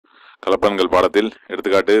கலப்பெண்கள் பாடத்தில்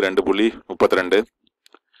எடுத்துக்காட்டு 2.32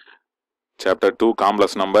 chapter 2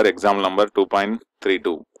 complex number example number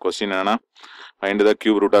 2.32 question என்னன்னா find the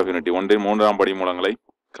cube root of unity ஒன்றின் மூன்றாம் படிமூலங்களை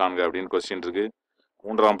காண்க அப்படின்னு கொஸ்டின் இருக்கு.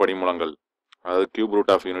 மூன்றாம் படிமூலங்கள் அதாவது கியூப்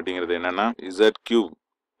ரூட் ஆஃப் யூனிட்டிங்கிறது என்னன்னா இசட் கியூப்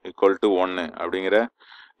ஈக்குவல் டு 1 அப்படிங்கிற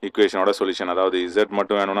ஈக்குவேஷனோட சொல்யூஷன். அதாவது இசட்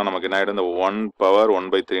மட்டும் வேணும்னா நமக்கு என்ன ஆகிடும், இந்த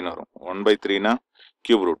 1/1/3ன்னு வரும். 1/3னா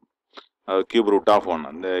கியூப் ரூட், அதாவது கியூப் ரூட் ஆஃப் 1.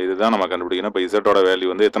 அந்த இதுதான் நம்ம கண்டுபிடிக்கணும். இப்போ இசட்டோட வேல்யூ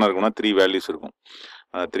வந்து எத்தனை இருக்கும்னா 3 வேல்யூஸ் இருக்கும்.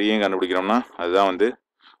 அந்த 3யும் கண்டுபிடிக்கிறோம்னா அதுதான் வந்து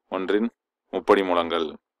ஒன்றின் முப்படி மூலங்கள்,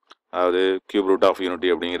 அதாவது கியூப் ரூட் ஆஃப் யூனிட்டி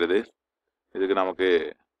அப்படிங்கிறது. இதுக்கு நமக்கு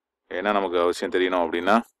என்ன நமக்கு அவசியம் தெரியணும்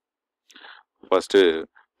அப்படின்னா, ஃபர்ஸ்ட்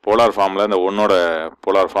போலார் ஃபார்ம்ல இந்த ஒன்னோட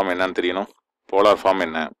போலார் ஃபார்ம் என்னன்னு தெரியணும். போலார் ஃபார்ம்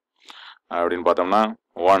என்ன அப்படின்னு பார்த்தோம்னா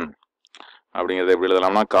 1 அப்படிங்கிறத எப்படி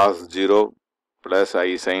எழுதலாம்னா cos 0 +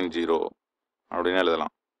 I sin 0 அப்படின்னு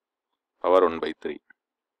எழுதலாம். பவர் 1/3.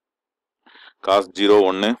 cos 0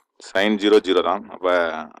 1, sin 0 0 தான். அப்போ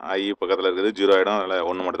I பக்கத்தில் இருக்குது 0 ஆகிடும், அதில்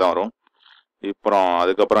 1 மட்டும் தான் வரும்.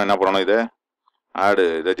 அதுக்கப்புறம் என்ன பண்ணணும்,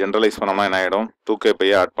 இதை ஜென்ரலைஸ் பண்ணோம்னா என்ன ஆகிடும், 2k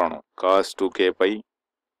பையை ஆட் பண்ணணும். cos 2k pi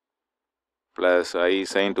plus I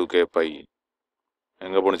sin 2k by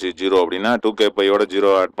எங்கே போணுச்சு 0 அப்படின்னா 2k பையோட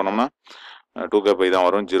 0 ஆட் பண்ணோம்னா 2k பை தான்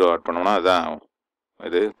வரும். 0 ஆட் பண்ணோம்னா அதுதான்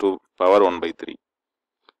இது பவர் 1/3.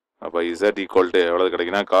 அப்போ இசட் ஈக்குவல் டு எவ்வளவு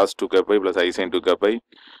கிடைக்குன்னா cos 2k pi plus I sin 2k by.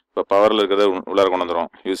 இப்போ பவரில் இருக்கிறத உள்ளார கொண்டு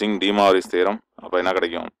வந்துடும் யூசிங் டி மாரிஸ் தியரம். அப்போ என்ன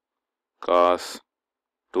கிடைக்கும், cos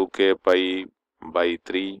 2k by by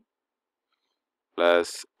 3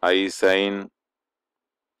 plus I sin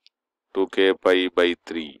 2k by by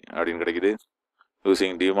 3 அப்படின்னு கிடைக்குது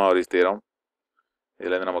யூசிங் டி மாரிஸ் தியரம்.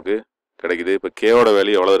 இதுலேருந்து நமக்கு கிடைக்குது. இப்போ கேவோட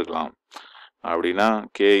வேல்யூ எவ்வளோ இருக்கலாம் அப்படின்னா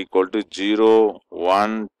k ஈக்குவல் டு 0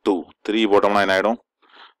 1 2 3 போட்டோம்னா என்ன ஆகிடும்,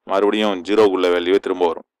 மறுபடியும் 0க்குள்ள வேல்யூவே திரும்ப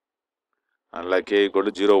வரும். அதனால் k equal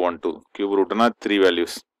to 0 1 2. Cube ரூட்னா 3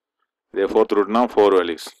 values, இதே ஃபோர்த் ரூட்னா 4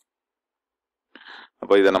 வேல்யூஸ்.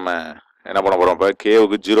 அப்போ இதை நம்ம என்ன பண்ண போகிறோம், இப்போ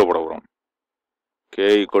கேவுக்கு 0 போட போகிறோம். k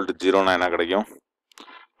ஈக்குவல் டு 0னா என்ன கிடைக்கும்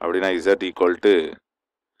அப்படின்னா z ஈக்குவல் டு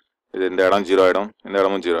இது இந்த இடம் 0 ஆகிடும், இந்த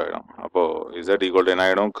இடமும் 0 ஆகிடும். அப்போது z ஈக்குவல் டு என்ன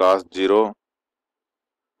ஆகிடும், cos 0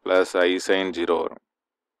 ப்ளஸ் I sin 0 வரும்.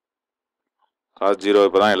 cos 0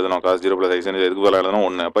 இப்போ தான் எழுதணும். cos 0 ப்ளஸ் I sin 0 எதுக்கு பதிலாக எழுதணும்,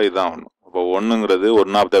 1. அப்போ இதுதான் 1. அப்போ 1ங்கிறது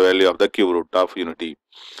one of the value of the cube root of unity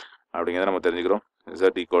அப்படிங்கிறத நம்ம தெரிஞ்சுக்கிறோம். z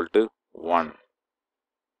equal to 1.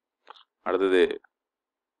 அடுத்தது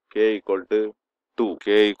k equal to 2. k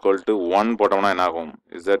equal to 1 போட்டோம்னா என்ன ஆகும்,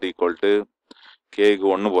 z ஈக்குவல் டு kக்கு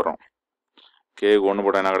 1 போடுறோம். kக்கு 1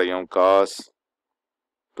 போட்டால் என்ன கிடைக்கும், cos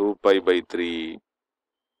 2π by 3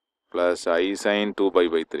 plus I sin 2π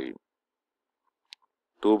by 3.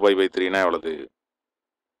 2π by 3னா எவ்வளவு,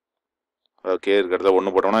 அதாவது k இருக்கிறத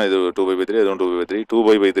 1 போட்டோம்னா இது 2π பை 3, இதுவும் 2π by 3. 2π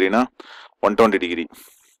by 3னா 120 degree.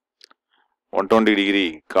 120 degree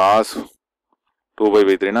cos 2π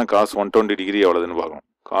by 3னா cos 120 degree எவ்வளவுன்னு பார்க்கணும்.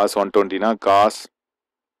 cos 120னா cos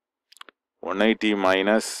 180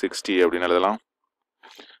 மைனஸ் 60 அப்படின்னு எழுதலாம்.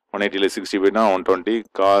 180ல 60 போயிட்டா 120.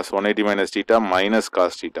 cos 180 minus theta minus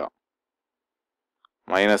cos theta,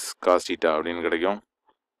 minus cos theta அப்படின்னு கிடைக்கும்.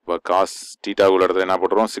 இப்போ காஸ் தீட்டாவுள்ள இடத்துல என்ன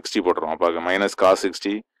போட்டுருவோம், 60 போட்டுருவோம். அப்போ மைனஸ் காஸ்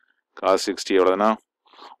 60. காஸ் 60 எவ்வளோதுன்னா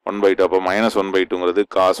 1/2. அப்போ மைனஸ் 1/2ங்கிறது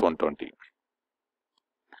cos 120.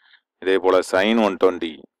 இதே போல் sin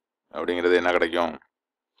 120 அப்படிங்கிறது என்ன கிடைக்கும்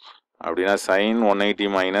அப்படின்னா sin 180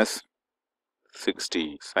 minus 60.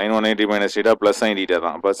 sin 180 minus theta plus sin theta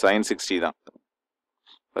தான். அப்போ sin 60 தான்.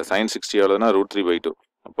 இப்போ sin 60 எவ்வளோதுன்னா √3/2.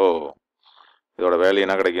 அப்போது இதோட வேல்யூ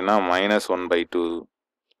என்ன கிடைக்குன்னா மைனஸ் 1/2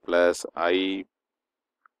 ப்ளஸ் I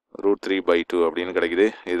 √3/2 அப்படின்னு கிடைக்குது.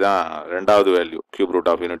 இதுதான் ரெண்டாவது value cube root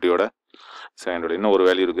of யூனிட்டியோட second value. இன்னும் ஒரு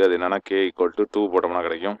வேல்யூ இருக்குது, அது என்னன்னா k ஈக்குவல் டு 2 போட்டோம்னா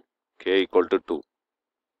கிடைக்கும். k equal to 2.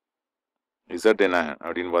 இசட் என்ன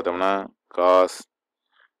அப்படின்னு பார்த்தோம்னா cos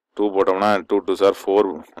 2 போட்டோம்னா 2 2s are 4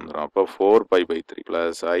 வந்துடும். அப்போ 4π by 3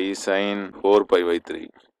 plus I sin 4π by 3.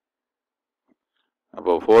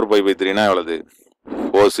 அப்போ 4π பை 3னா எவ்வளவு,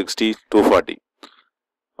 460 240.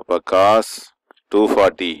 அப்போ cos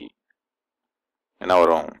 240 என்ன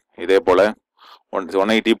வரும், இதே போல்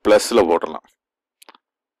 180 ப்ளஸில் போட்டுடலாம்.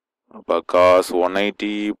 அப்போ cos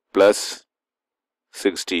 180 ப்ளஸ்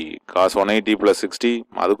 60, cos 180 ப்ளஸ் 60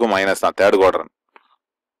 அதுக்கும் மைனஸ் தான், தேர்ட் குவாட்ரண்ட்.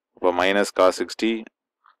 அப்போ மைனஸ் cos 60.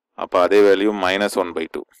 அப்போ அதே வேல்யூ மைனஸ்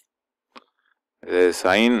 1/2. இது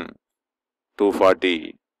sin 240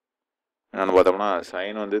 என்னென்னு பார்த்தோம்னா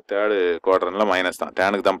சைன் வந்து தேர்டு குவாட்ரண்ட்டில் மைனஸ் தான்,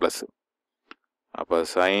 டேனுக்கு தான் ப்ளஸ். அப்போ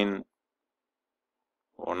sin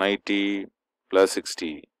 180 ப்ளஸ்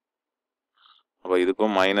 60. அப்போ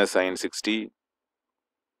இதுக்கும் மைனஸ் sin 60,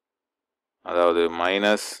 அதாவது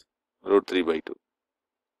மைனஸ் √3/2.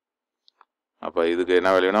 அப்போ இதுக்கு என்ன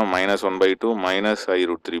வேல்யூனா -1/2 மைனஸ்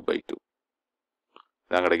i√3/2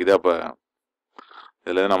 இதான் கிடைக்குது. அப்போ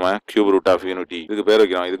இதில் நம்ம கியூப் ரூட் ஆஃப் யூனிட்டி இதுக்கு பேர்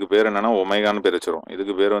வைக்கிறோம். இதுக்கு பேர் என்னன்னா ஒமேகான்னு பேர் வச்சிரும்.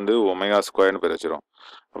 இதுக்கு பேர் வந்து ஒமேகா ஸ்கொயர்னு பேர் வச்சிரும்.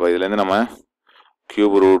 அப்போ இதுலேருந்து நம்ம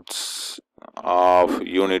கியூப் ரூட்ஸ் ஆஃப்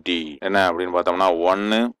யூனிட்டி என்ன அப்படின்னு பார்த்தோம்னா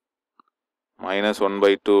 1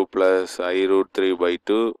 -1/2 ப்ளஸ்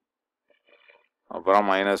i√3/2 அப்புறம்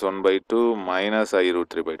 -1/2 மைனஸ்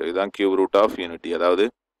i√3/2 இதுதான் கியூப் ரூட் ஆஃப் யூனிட்டி, அதாவது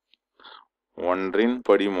ஒன்றின்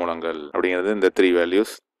படிமூலங்கள் அப்படிங்கிறது இந்த 3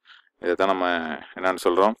 வேல்யூஸ். இதை தான் நம்ம என்னன்னு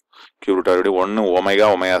சொல்கிறோம், cube root of unity. 1 omega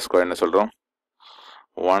ஸ்கொயர்னு சொல்கிறோம்.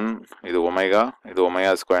 1 இது ஒமேகா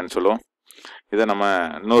ஸ்கொயர்னு சொல்லுவோம். இதை நம்ம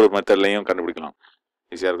இன்னொரு மெத்தட்லையும் கண்டுபிடிக்கலாம்,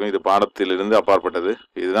 ஈஸியாக இருக்கும். இது பாடத்திலிருந்து அப்பாற்பட்டது.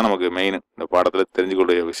 இதுதான் நமக்கு மெயின், இந்த பாடத்தில்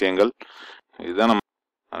தெரிஞ்சுக்கூடிய விஷயங்கள் இதுதான். நம்ம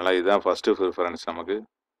அதனால் இதுதான் ஃபஸ்ட்டு ப்ரிஃபரன்ஸ் நமக்கு.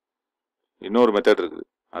 இன்னொரு மெத்தட் இருக்குது,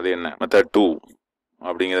 அது என்ன மெத்தட் 2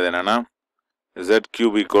 அப்படிங்கிறது என்னென்னா z³ =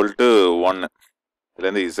 1.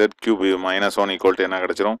 இதுலேருந்து z³ -1 = என்ன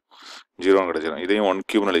கிடச்சிரும், 0 கிடச்சிரும். இதையும்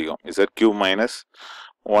 1³ எழுதிக்கும். z³ -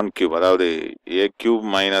 1³ அதாவது a³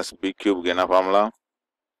 - b³ என்ன formula,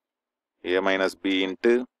 a - b ×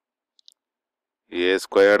 a²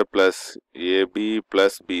 + ab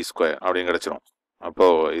 + b² அப்படின்னு கிடச்சிரும்.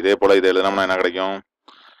 அப்போது இதே போல் இதை எழுதினோம்னா என்ன கிடைக்கும்,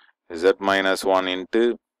 z - 1 ×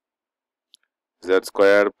 z²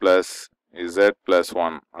 + z +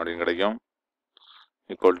 1 அப்படின்னு கிடைக்கும்,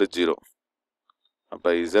 = 0. அப்போ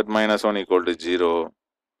z - 1 = 0,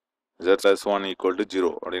 z + 1 =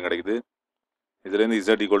 0 அப்படின்னு கிடைக்குது. இதுலேருந்து z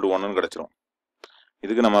 = 1ன்னு கிடச்சிரும்.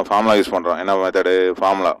 இதுக்கு நம்ம ஃபார்முலா யூஸ் பண்ணுறோம். என்ன மெத்தடு,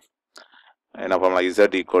 ஃபார்முலா என்ன formula, z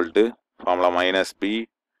 = formula -b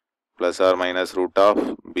 + or -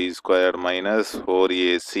 √b² -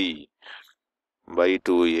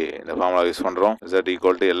 4ac/2a இந்த ஃபார்முலா யூஸ் பண்ணுறோம். z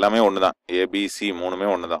 = எல்லாமே ஒன்று தான், abc மூணுமே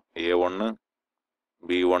ஒன்று தான். a1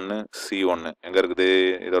 b1 c1 எங்கே இருக்குது,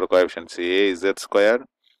 இதோட coefficients az²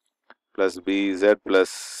 + bz +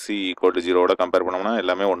 c = 0 compare பண்ணோம்னா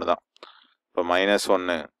எல்லாமே ஒன்று தான். இப்போ -1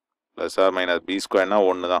 + or - b²னா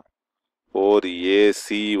ஒன்று தான்.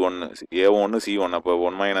 4ac1 a1 c1 அப்போ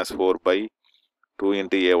 1 - 4/2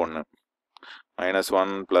 × a1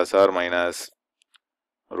 -1 + or -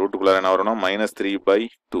 ரூட்டுக்குள்ளே என்ன வரும்னா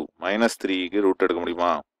 -3/2. -3க்கு ரூட் எடுக்க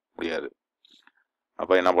முடியுமா, முடியாது.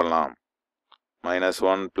 அப்போ என்ன பண்ணலாம்,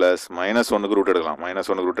 -1 + -1க்கு ரூட் எடுக்கலாம்.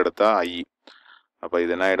 -1க்கு ரூட் எடுத்தால் i. அப்போ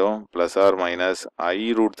இது என்ன ஆகிடும், + or -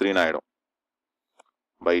 i√3 ஆகிடும்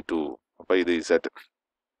 /2. அப்போ இது z.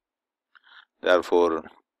 therefore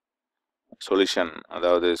சொல்யூஷன்,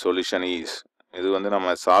 அதாவது சொல்யூஷன் இஸ், இது வந்து நம்ம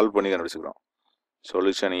சால்வ் பண்ணி கண்டுபிடிச்சிக்கிறோம்.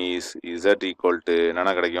 சொல்யூஷன் இஸ் z =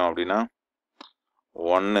 என்னென்ன கிடைக்கும் அப்படின்னா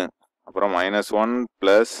 1 அப்புறம் -1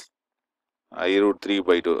 +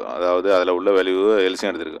 i√3/2 அதாவது அதில் உள்ள வேல்யூ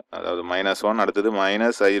எல்சியம் எடுத்துருக்கு. அதாவது -1 அடுத்தது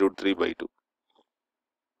 -i√3/2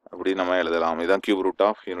 அப்படி நம்ம எழுதலாம். இதுதான் கியூப் ரூட்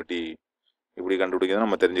ஆஃப் யூனிட்டி. இப்படி கண்டுபிடிக்கிறது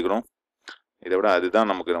நம்ம தெரிஞ்சுக்கணும். இதை விட அதுதான்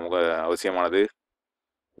நமக்கு அவசியமானது,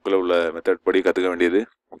 புக்கில் உள்ள மெத்தட் படி கற்றுக்க வேண்டியது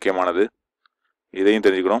முக்கியமானது. இதையும்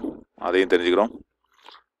தெரிஞ்சுக்கிறோம், அதையும் தெரிஞ்சுக்கிறோம்.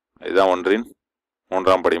 இதுதான் ஒன்றின்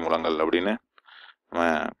 3ஆம் படிமூலங்கள் அப்படின்னு நம்ம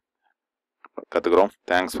கற்றுக்குறோம்.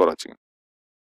 தேங்க்ஸ் ஃபார் வாட்சிங்.